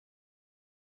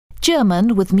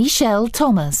German with Michel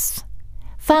Thomas.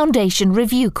 Foundation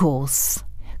Review Course.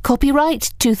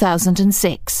 Copyright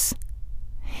 2006.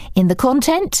 In the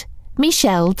content,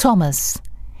 Michel Thomas.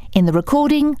 In the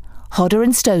recording, Hodder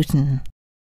and Stoughton.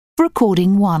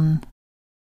 Recording 1.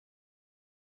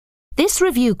 This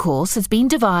review course has been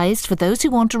devised for those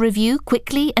who want to review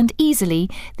quickly and easily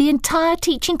the entire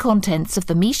teaching contents of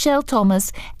the Michel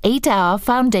Thomas 8-hour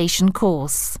foundation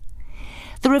course.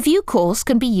 The review course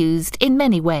can be used in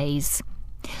many ways.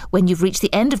 When you've reached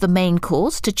the end of the main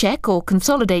course to check or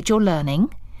consolidate your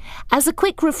learning, as a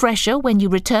quick refresher when you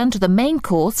return to the main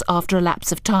course after a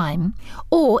lapse of time,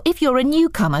 or if you're a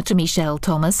newcomer to Michel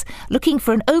Thomas looking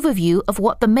for an overview of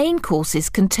what the main courses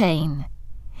contain.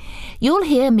 You'll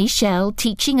hear Michel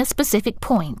teaching a specific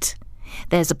point.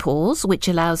 There's a pause which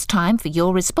allows time for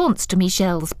your response to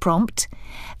Michel's prompt.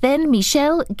 Then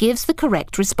Michel gives the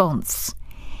correct response.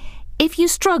 If you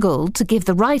struggled to give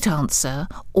the right answer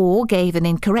or gave an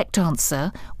incorrect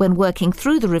answer when working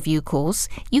through the review course,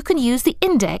 you can use the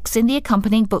index in the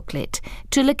accompanying booklet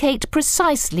to locate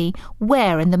precisely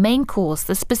where in the main course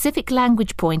the specific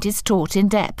language point is taught in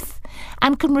depth,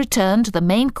 and can return to the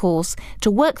main course to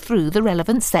work through the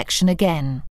relevant section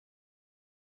again.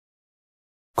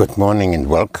 Good morning and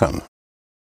welcome.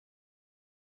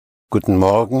 Guten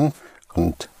Morgen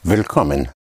und willkommen.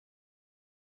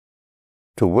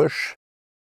 To wish,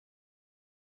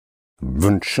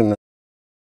 wünschen,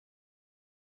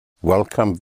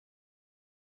 welcome,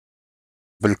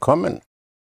 willkommen.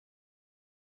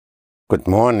 Good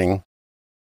morning,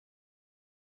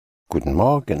 guten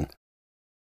Morgen.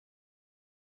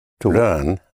 To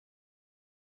learn,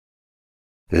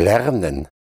 lernen,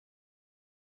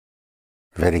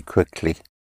 very quickly,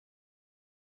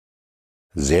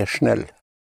 sehr schnell.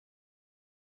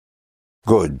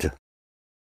 Good.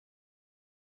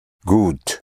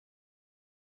 Gut.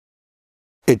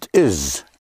 It is.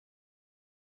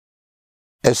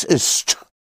 Es ist.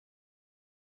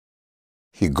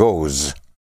 He goes.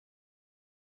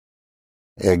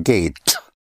 Geht.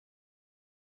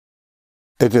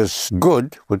 It is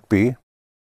good would be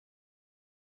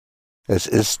es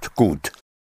ist gut.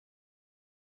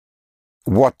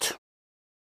 What?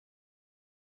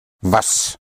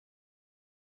 Was?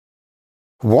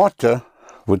 Water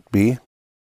would be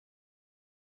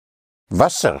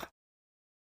Wasser.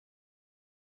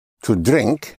 To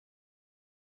drink,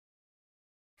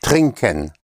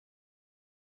 trinken.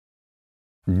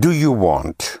 Do you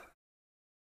want?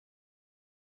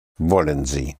 Wollen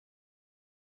Sie?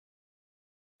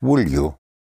 Will you?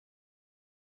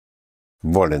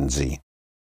 Wollen Sie?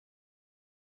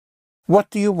 What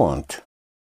do you want?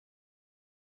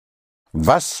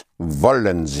 Was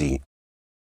wollen Sie?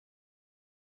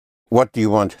 What do you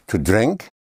want to drink?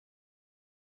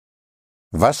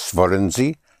 Was wollen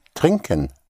Sie trinken?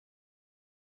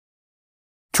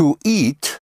 To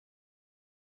eat,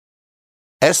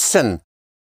 essen.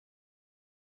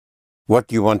 What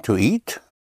do you want to eat?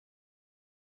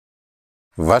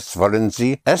 Was wollen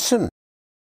Sie essen?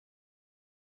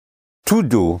 To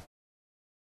do,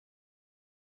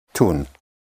 tun.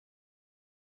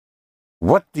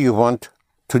 What do you want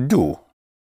to do?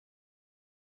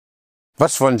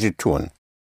 Was wollen Sie tun?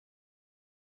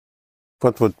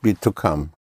 What would be to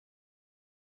come?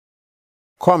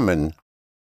 Kommen.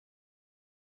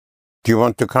 Do you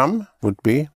want to come? Would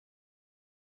be.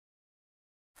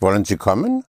 Wollen Sie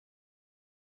kommen?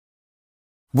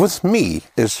 With me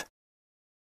is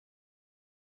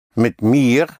mit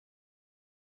mir.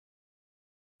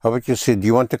 How would you say, do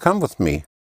you want to come with me?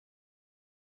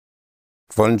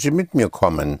 Wollen Sie mit mir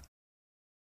kommen?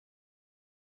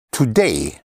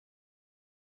 Today.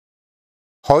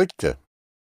 Heute.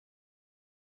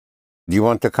 Do you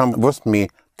want to come with me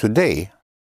today?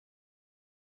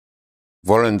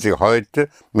 Wollen Sie heute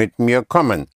mit mir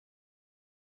kommen?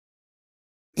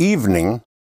 Evening.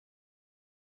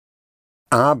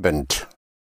 Abend.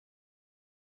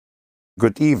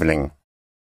 Good evening.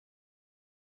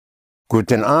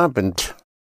 Guten Abend.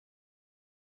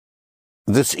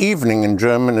 This evening in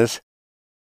German is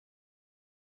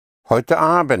heute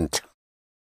Abend.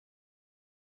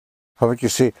 How would you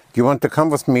say, do you want to come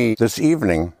with me this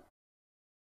evening?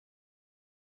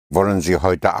 Wollen Sie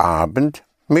heute Abend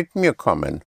mit mir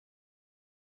kommen?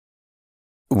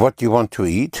 What do you want to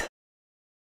eat?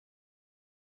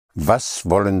 Was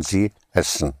wollen Sie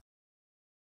essen?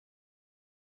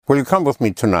 Will you come with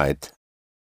me tonight?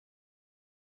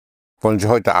 Wollen Sie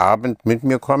heute Abend mit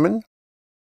mir kommen?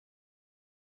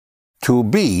 To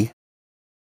be,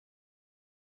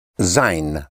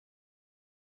 sein.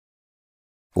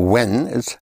 When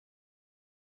is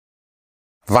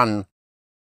wann.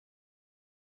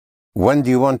 When do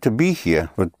you want to be here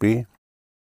would be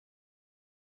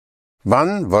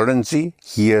wann wollen Sie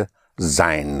hier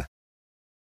sein?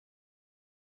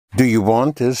 Do you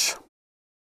want is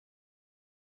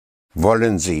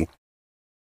wollen Sie.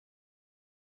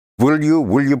 Will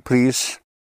you please?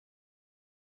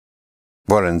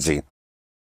 Wollen Sie.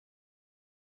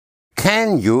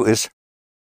 Can you is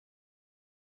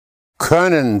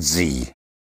können Sie.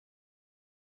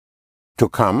 To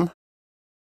come,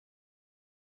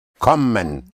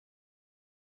 kommen.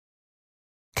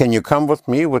 Can you come with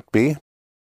me would be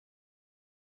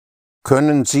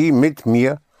können Sie mit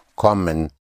mir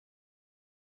kommen?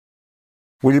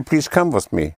 Will you please come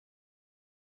with me?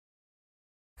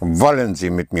 Wollen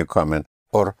Sie mit mir kommen?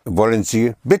 Or wollen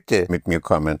Sie bitte mit mir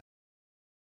kommen?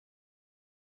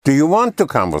 Do you want to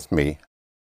come with me?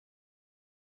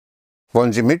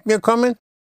 Wollen Sie mit mir kommen?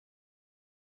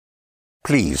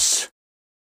 Please.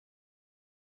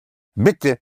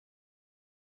 Bitte.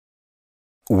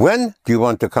 When do you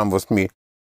want to come with me?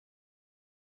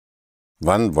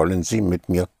 Wann wollen Sie mit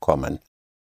mir kommen?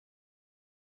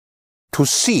 To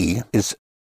see is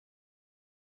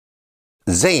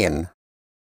sehen.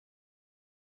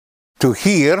 To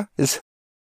hear is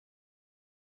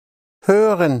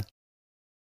hören.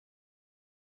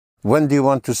 When do you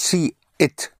want to see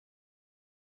it?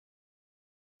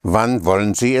 Wann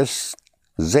wollen Sie es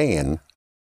sehen?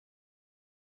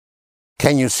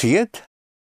 Can you see it?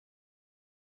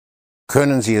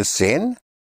 Können Sie es sehen?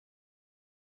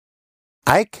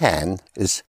 I can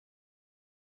is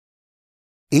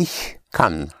ich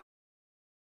kann.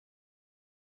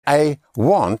 I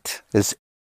want is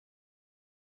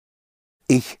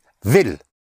ich will.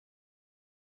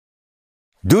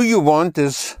 Do you want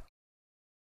is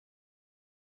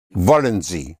wollen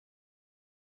Sie.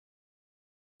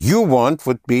 You want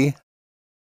would be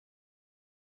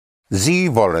Sie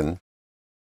wollen.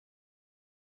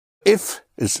 If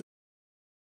is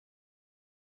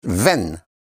wenn.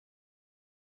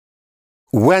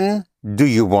 When do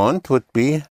you want would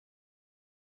be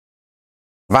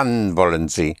wann wollen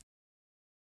Sie.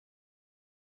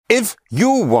 If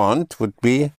you want would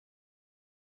be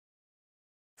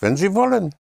wenn Sie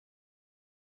wollen.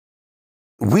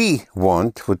 We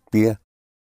want would be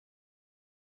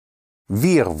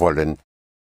wir wollen.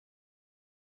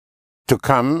 To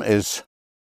come is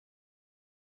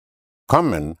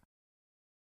kommen.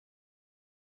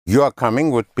 You are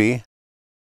coming would be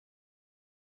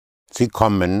Sie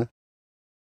kommen.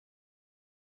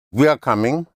 We are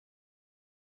coming.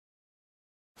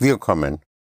 Wir kommen.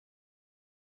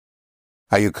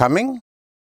 Are you coming?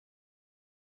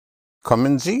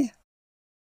 Kommen Sie?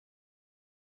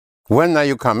 When are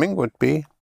you coming would be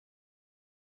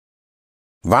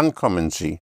wann kommen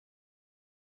Sie?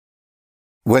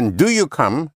 When do you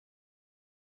come?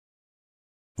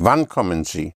 Wann kommen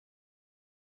Sie?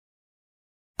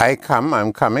 I come,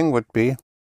 I'm coming would be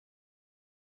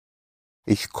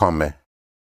ich komme.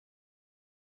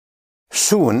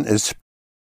 Soon is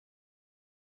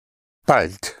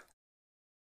bald.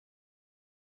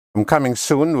 I'm coming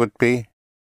soon would be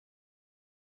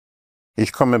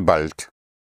ich komme bald.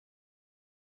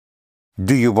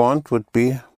 Do you want would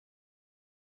be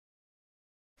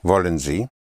wollen Sie.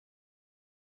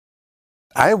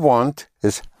 I want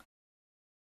is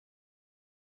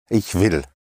ich will.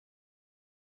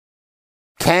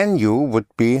 Can you would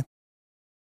be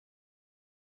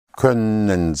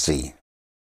können Sie.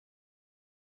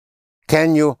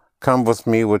 Can you come with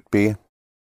me would be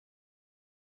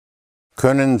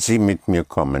können Sie mit mir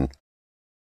kommen.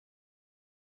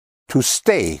 To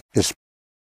stay is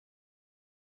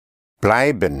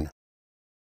bleiben.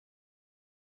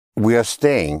 We are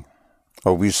staying,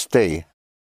 or we stay.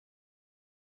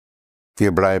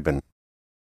 Wir bleiben.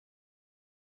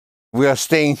 We are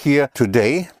staying here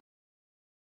today.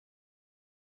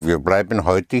 Wir bleiben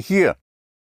heute hier.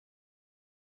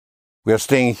 We are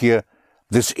staying here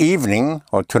this evening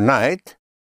or tonight.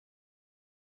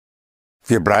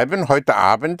 Wir bleiben heute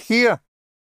Abend hier.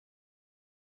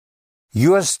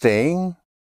 You are staying.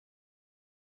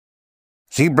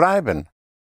 Sie bleiben.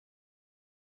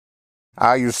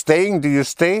 Are you staying? Do you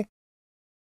stay?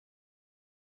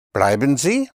 Bleiben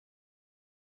Sie?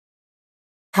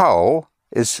 How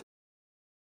is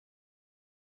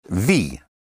wie.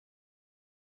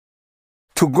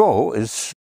 To go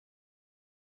is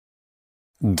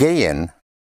gehen.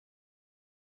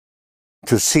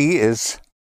 To see is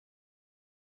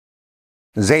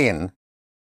sehen.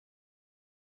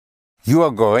 You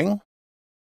are going.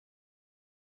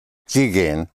 Sie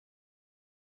gehen.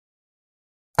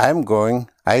 I'm going.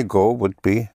 I go would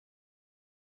be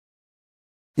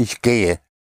ich gehe.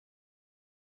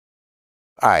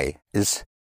 I is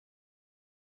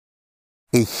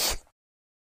ich.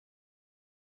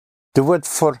 The word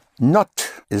for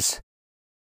not is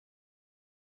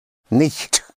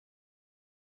nicht.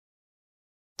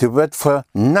 The word for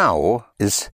now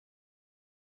is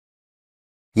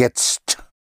jetzt.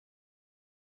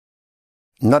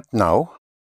 Not now,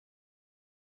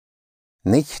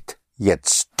 nicht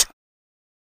jetzt.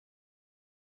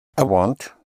 I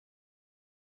want.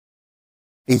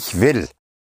 Ich will.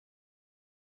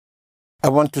 I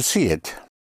want to see it.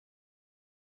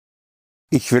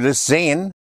 Ich will es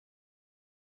sehen.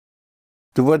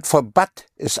 The word for but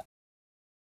is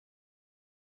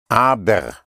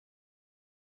aber.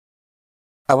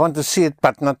 I want to see it,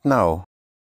 but not now.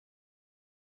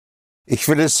 Ich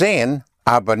will es sehen,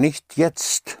 aber nicht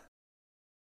jetzt.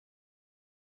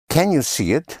 Can you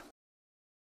see it?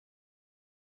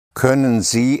 Können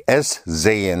Sie es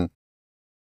sehen?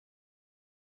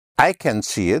 I can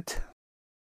see it.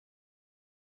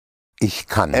 Ich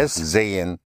kann es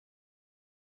sehen.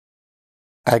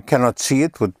 I cannot see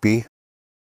it would be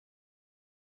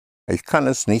ich kann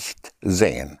es nicht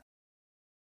sehen.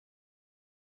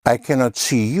 I cannot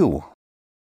see you.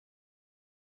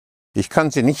 Ich kann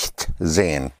sie nicht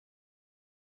sehen.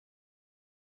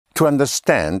 To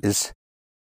understand is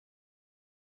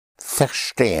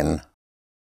verstehen.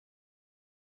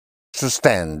 To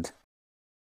stand.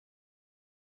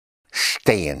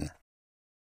 Stehen.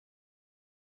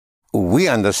 We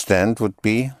understand would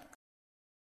be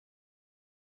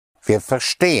wir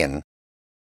verstehen.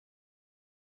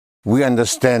 We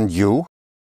understand you.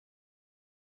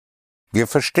 Wir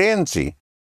verstehen Sie.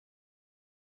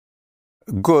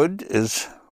 Good is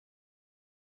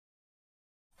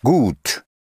gut.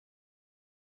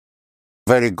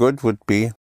 Very good would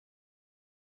be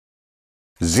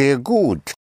sehr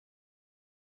gut.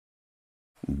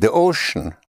 The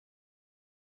ocean.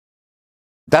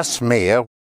 Das Meer.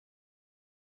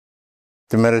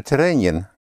 The Mediterranean.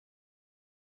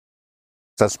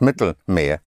 Das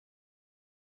Mittelmeer.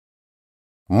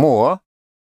 More.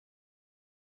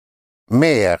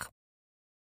 Meer.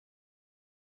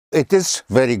 It is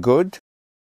very good.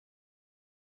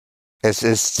 Es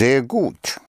ist sehr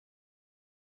gut.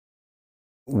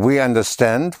 We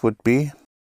understand would be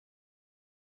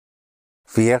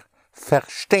wir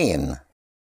verstehen.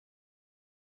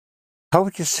 How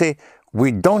would you say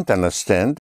we don't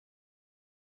understand?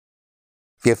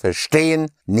 Wir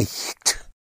verstehen nicht.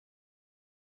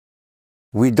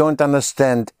 We don't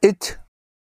understand it.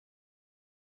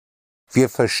 Wir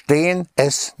verstehen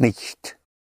es nicht.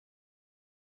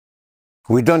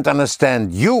 We don't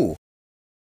understand you.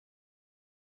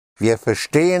 Wir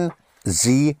verstehen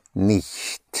Sie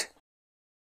nicht.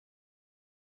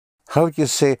 How would you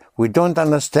say, we don't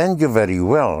understand you very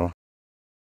well?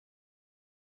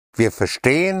 Wir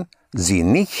verstehen Sie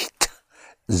nicht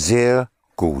sehr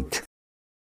gut.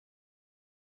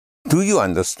 Do you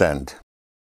understand?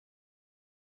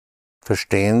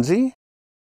 Verstehen Sie?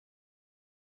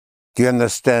 Do you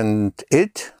understand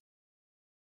it?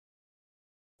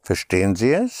 Verstehen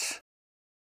Sie es?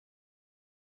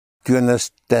 Do you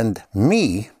understand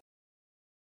me?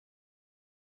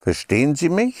 Verstehen Sie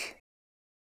mich?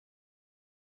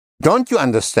 Don't you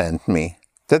understand me?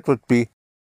 That would be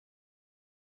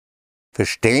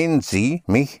verstehen Sie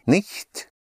mich nicht?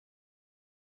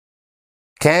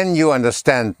 Can you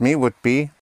understand me would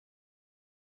be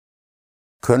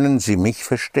können Sie mich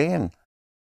verstehen?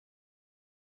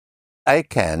 I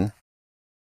can.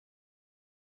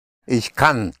 Ich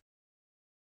kann.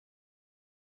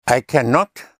 I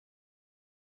cannot.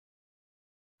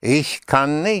 Ich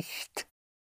kann nicht.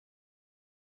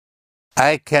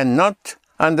 I cannot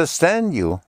understand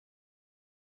you.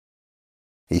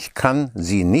 Ich kann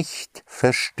Sie nicht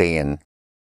verstehen.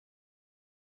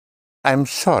 I'm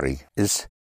sorry ist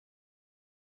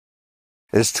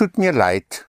es tut mir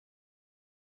leid.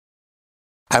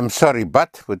 I'm sorry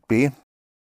but would be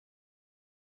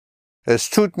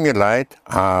es tut mir leid,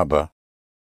 aber.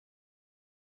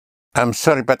 I'm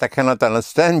sorry but I cannot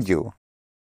understand you.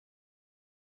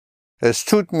 Es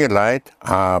tut mir leid,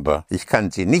 aber ich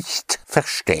kann Sie nicht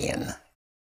verstehen.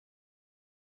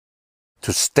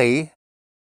 To stay,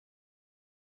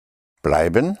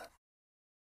 bleiben.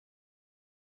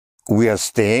 We are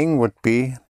staying would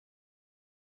be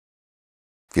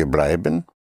wir bleiben.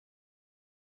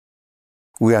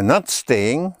 We are not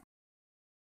staying.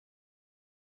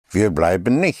 Wir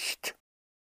bleiben nicht.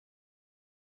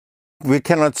 We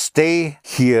cannot stay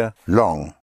here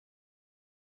long.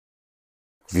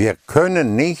 Wir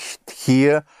können nicht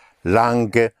hier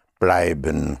lange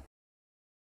bleiben.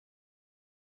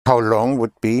 How long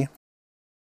would be?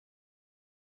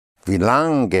 Wie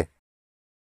lange?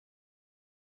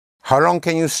 How long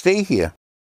can you stay here?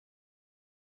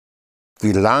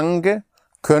 Wie lange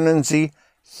können Sie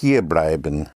hier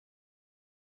bleiben?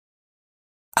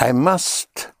 I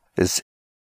must ist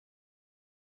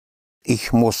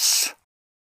ich muss.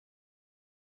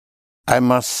 I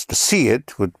must see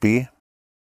it would be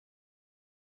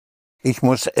ich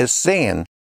muss es sehen.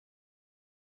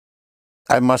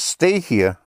 I must stay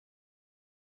here.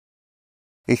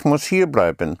 Ich muss hier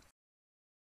bleiben.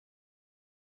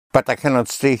 But I cannot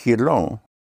stay here long.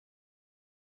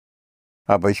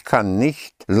 Aber ich kann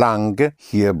nicht lange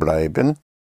hier bleiben.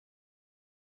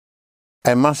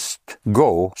 I must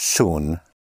go soon.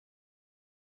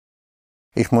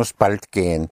 Ich muss bald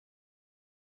gehen.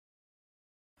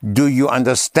 Do you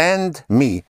understand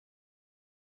me?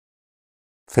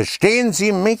 Verstehen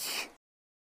Sie mich?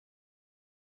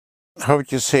 How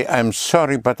would you say, I'm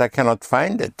sorry, but I cannot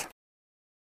find it?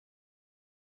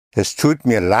 Es tut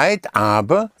mir leid,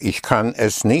 aber ich kann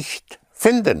es nicht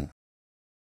finden.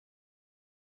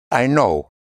 I know.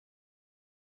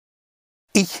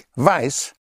 Ich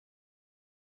weiß.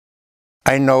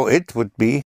 I know it would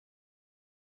be.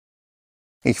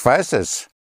 Ich weiß es.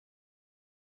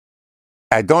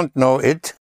 I don't know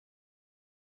it.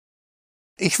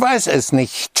 Ich weiß es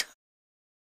nicht.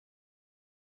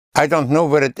 I don't know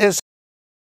where it is.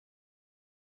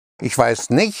 Ich weiß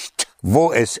nicht,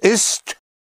 wo es ist.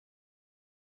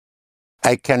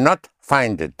 I cannot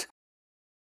find it.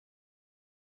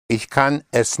 Ich kann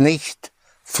es nicht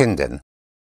finden.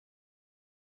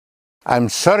 I'm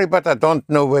sorry, but I don't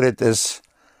know where it is.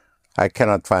 I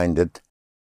cannot find it.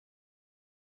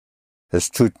 Es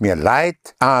tut mir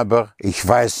leid, aber ich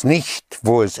weiß nicht,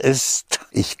 wo es ist.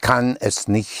 Ich kann es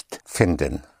nicht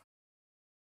finden.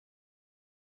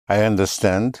 I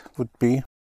understand would be.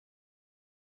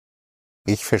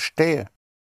 Ich verstehe.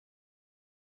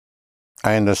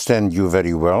 I understand you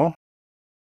very well.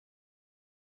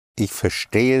 Ich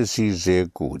verstehe Sie sehr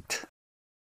gut.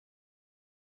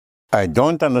 I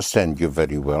don't understand you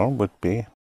very well would be.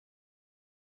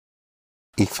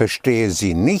 Ich verstehe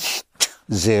Sie nicht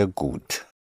sehr gut.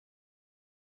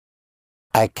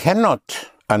 I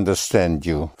cannot understand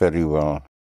you very well.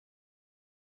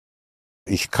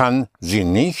 Ich kann Sie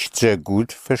nicht sehr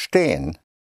gut verstehen.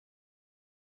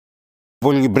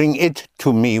 Will you bring it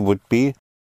to me would be.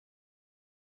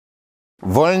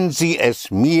 Wollen Sie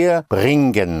es mir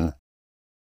bringen?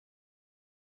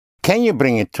 Can you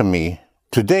bring it to me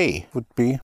today would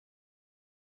be.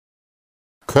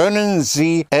 Können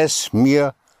Sie es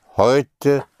mir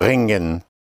heute bringen?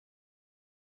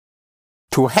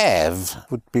 To have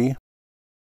would be.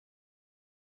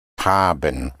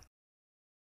 Haben.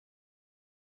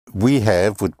 We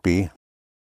have would be.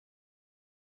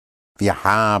 Wir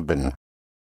haben.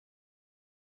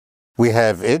 We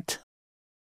have it.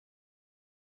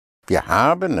 Wir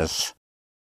haben es.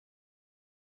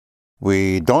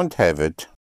 We don't have it.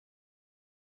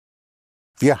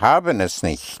 Wir haben es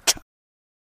nicht.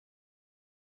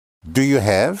 Do you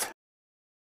have?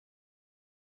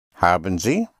 Haben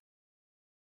Sie?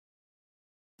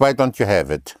 Why don't you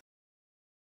have it?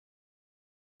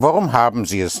 Warum haben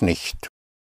Sie es nicht?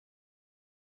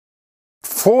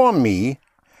 For me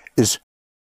ist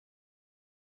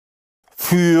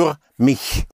für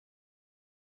mich.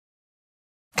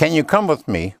 Can you come with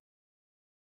me?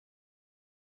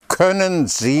 Können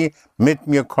Sie mit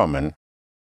mir kommen?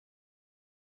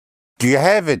 Do you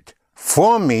have it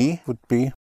for me would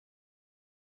be.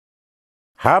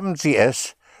 Haben Sie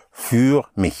es für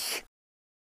mich?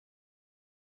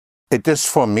 It is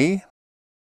for me.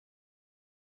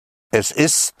 Es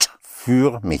ist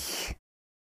für mich.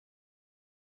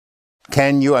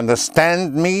 Can you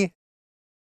understand me?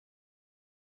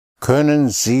 Können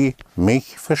Sie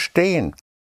mich verstehen?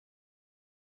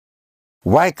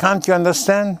 Why can't you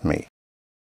understand me?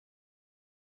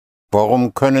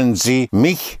 Warum können Sie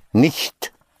mich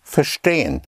nicht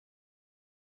verstehen?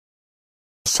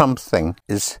 Something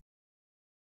is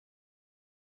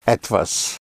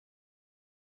etwas.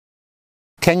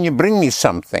 Can you bring me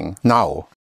something now?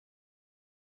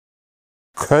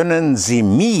 Können Sie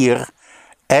mir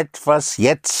etwas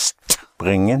jetzt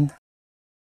bringen?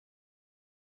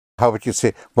 How would you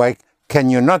say, why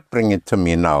can you not bring it to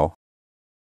me now?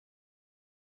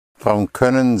 Warum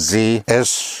können Sie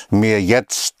es mir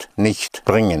jetzt nicht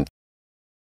bringen?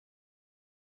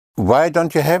 Why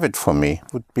don't you have it for me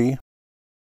would be.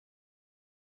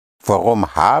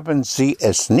 Warum haben Sie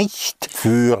es nicht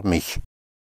für mich?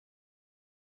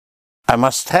 I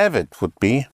must have it would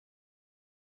be.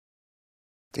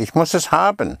 Ich muss es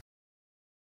haben.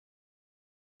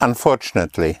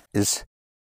 Unfortunately is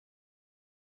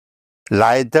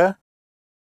leider.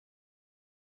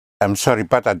 I'm sorry,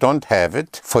 but I don't have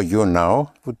it for you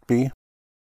now, would be.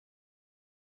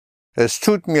 Es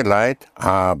tut mir leid,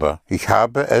 aber ich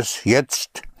habe es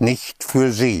jetzt nicht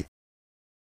für Sie.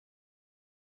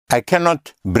 I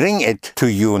cannot bring it to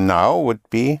you now, would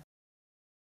be.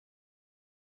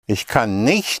 Ich kann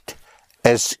nicht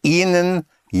es Ihnen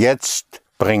jetzt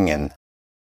bringen.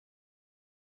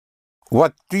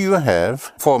 What do you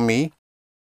have for me?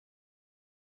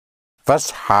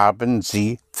 Was haben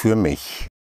Sie für mich?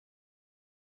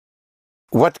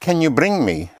 What can you bring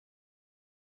me?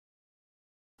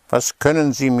 Was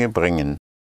können Sie mir bringen?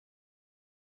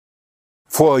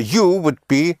 For you would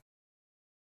be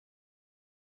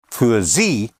für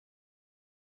Sie.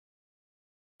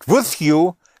 With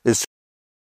you is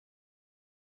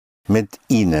mit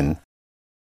Ihnen.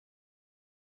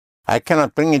 I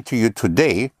cannot bring it to you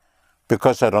today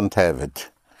because I don't have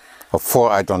it. Or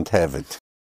for I don't have it.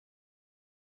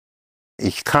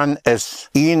 Ich kann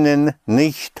es Ihnen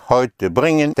nicht heute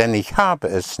bringen, denn ich habe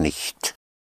es nicht.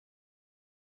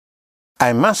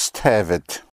 I must have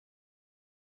it.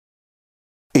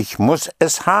 Ich muss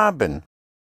es haben.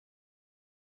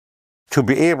 To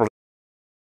be able.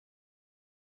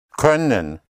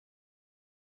 Können.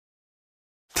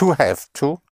 To have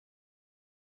to.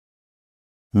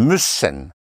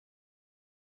 Müssen.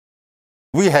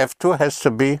 We have to has to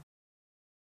be.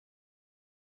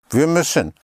 Wir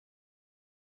müssen.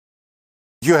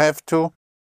 You have to.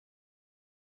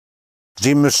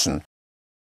 Sie müssen.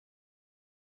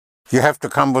 You have to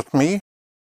come with me.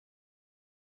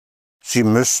 Sie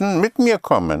müssen mit mir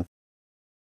kommen.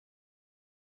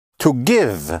 To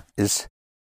give is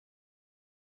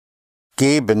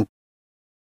geben.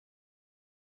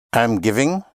 I'm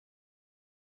giving.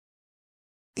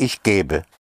 Ich gebe.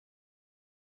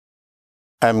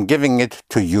 I'm giving it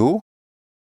to you.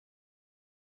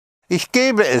 Ich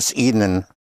gebe es Ihnen.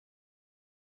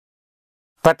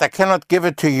 But I cannot give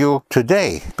it to you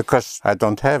today, because I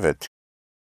don't have it.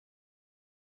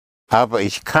 Aber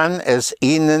ich kann es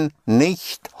Ihnen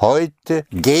nicht heute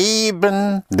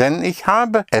geben, denn ich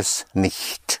habe es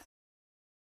nicht.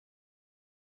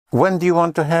 When do you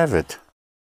want to have it?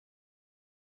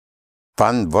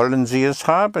 Wann wollen Sie es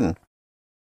haben?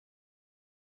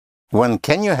 When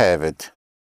can you have it?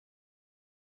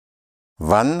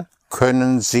 Wann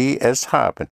können Sie es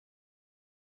haben?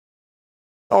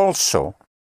 Also.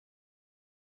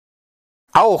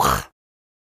 Auch.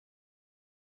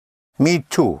 Me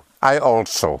too. I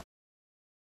also.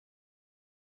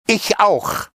 Ich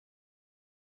auch.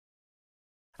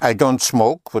 I don't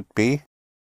smoke would be.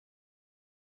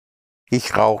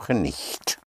 Ich rauche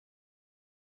nicht.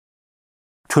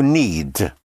 To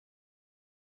need.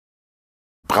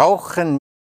 Brauchen.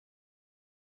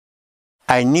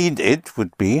 I need it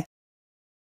would be.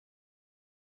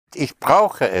 Ich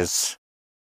brauche es.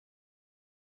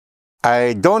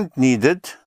 I don't need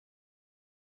it.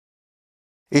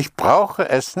 Ich brauche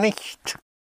es nicht.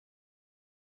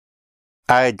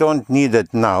 I don't need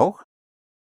it now.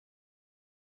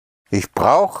 Ich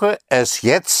brauche es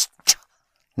jetzt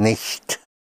nicht.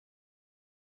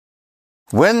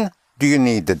 When do you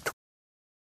need it?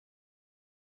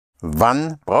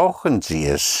 Wann brauchen Sie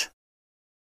es?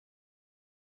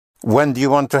 When do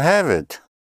you want to have it?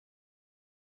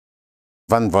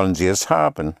 Wann wollen Sie es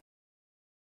haben?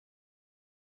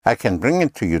 I can bring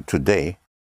it to you today.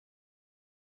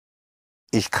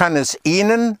 Ich kann es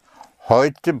Ihnen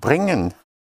heute bringen.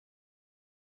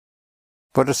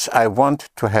 But I want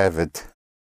to have it.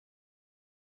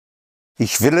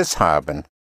 Ich will es haben.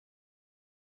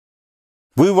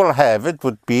 We will have it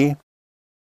would be.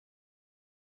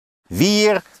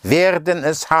 Wir werden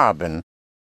es haben.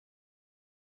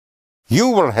 You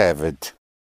will have it.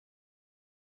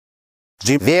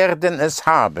 Sie werden es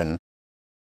haben.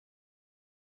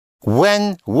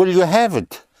 When will you have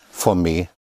it for me?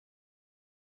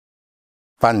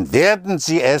 Wann werden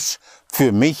Sie es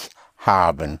für mich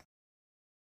haben?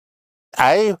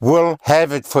 I will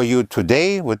have it for you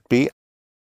today would be.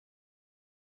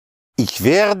 Ich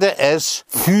werde es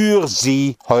für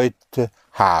Sie heute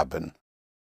haben.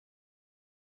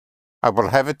 I will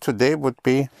have it today would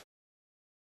be.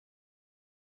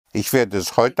 Ich werde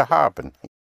es heute haben.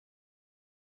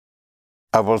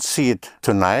 I will see it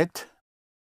tonight.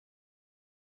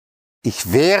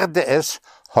 Ich werde es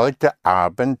heute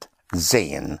Abend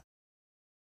sehen.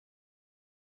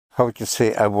 How would you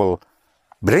say, I will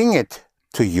bring it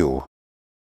to you?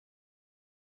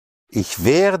 Ich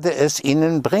werde es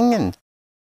Ihnen bringen.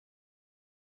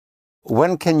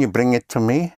 When can you bring it to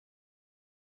me?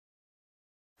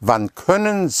 Wann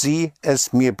können Sie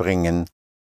es mir bringen?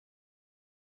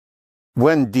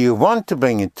 When do you want to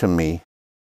bring it to me?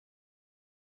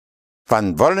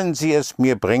 Wann wollen Sie es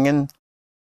mir bringen?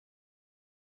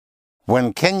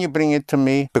 When can you bring it to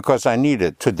me? Because I need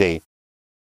it today.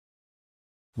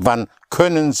 Wann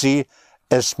können Sie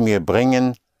es mir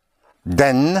bringen?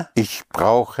 Denn ich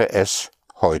brauche es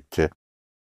heute.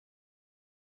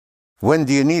 When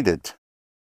do you need it?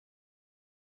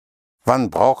 Wann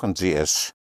brauchen Sie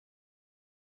es?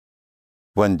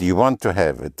 When do you want to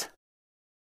have it?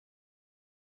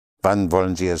 Wann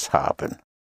wollen Sie es haben?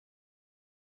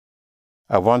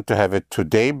 I want to have it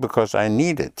today because I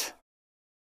need it.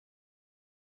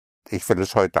 Ich will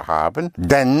es heute haben,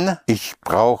 denn ich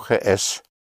brauche es.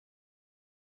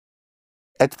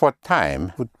 At what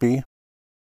time would be?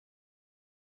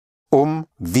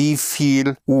 Wie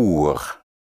viel Uhr?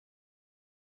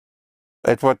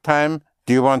 At what time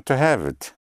do you want to have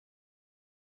it?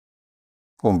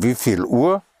 Wie viel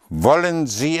Uhr wollen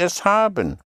Sie es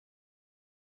haben?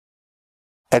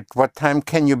 At what time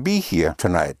can you be here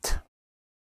tonight?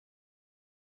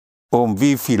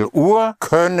 Wie viel Uhr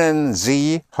können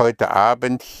Sie heute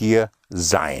Abend hier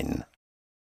sein?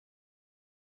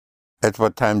 At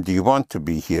what time do you want to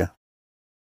be here?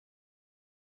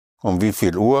 Wie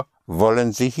viel Uhr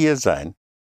wollen Sie hier sein?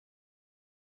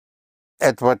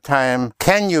 At what time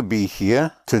can you be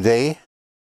here today?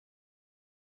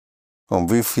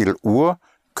 Wie viel Uhr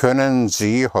können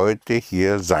Sie heute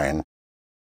hier sein?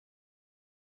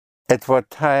 At what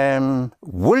time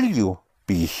will you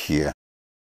be here?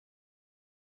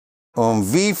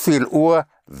 Wie viel Uhr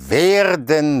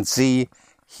werden Sie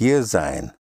hier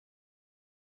sein?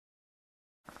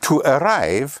 To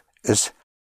arrive ist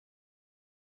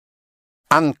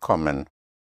ankommen.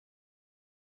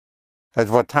 At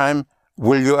what time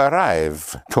will you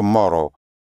arrive tomorrow?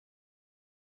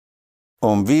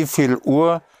 Wie viel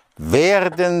Uhr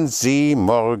werden Sie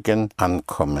morgen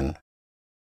ankommen?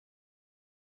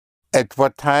 At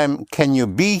what time can you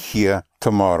be here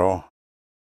tomorrow?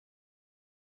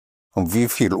 Wie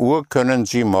viel Uhr können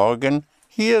Sie morgen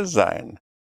hier sein?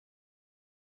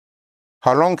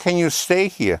 How long can you stay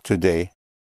here today?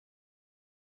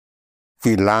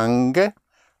 Wie lange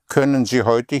können Sie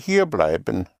heute hier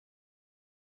bleiben?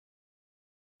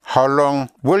 How long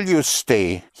will you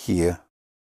stay here?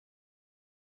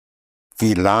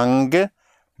 Wie lange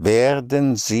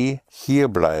werden Sie hier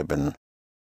bleiben?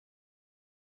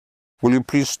 Will you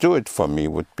please do it for me,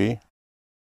 would be?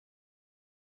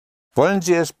 Wollen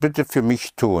Sie es bitte für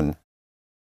mich tun?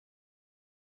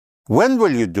 When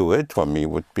will you do it for me,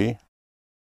 would be?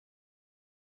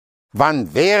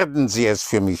 Wann werden Sie es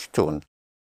für mich tun?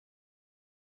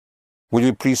 Will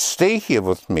you please stay here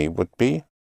with me, would be?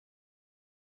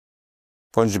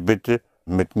 Wollen Sie bitte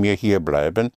mit mir hier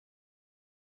bleiben?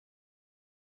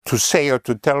 To say or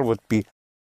to tell would be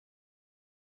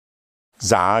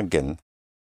sagen.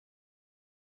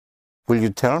 Will you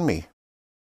tell me?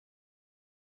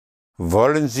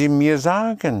 Wollen Sie mir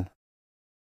sagen?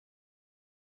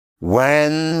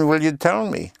 When will you tell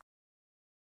me?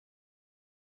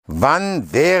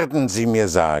 Wann werden Sie mir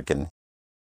sagen?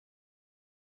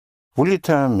 Will you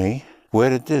tell me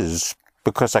where it is,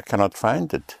 because I cannot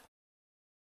find it?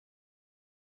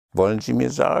 Wollen Sie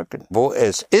mir sagen, wo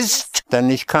es ist,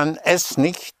 denn ich kann es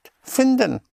nicht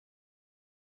finden?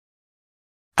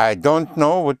 I don't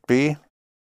know would be.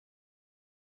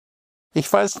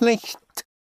 Ich weiß nicht.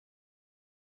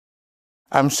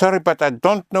 I'm sorry, but I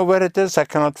don't know where it is. I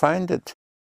cannot find it.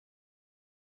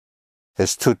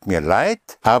 Es tut mir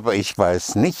leid, aber ich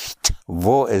weiß nicht,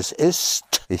 wo es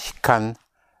ist. Ich kann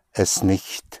es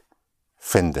nicht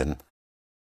finden.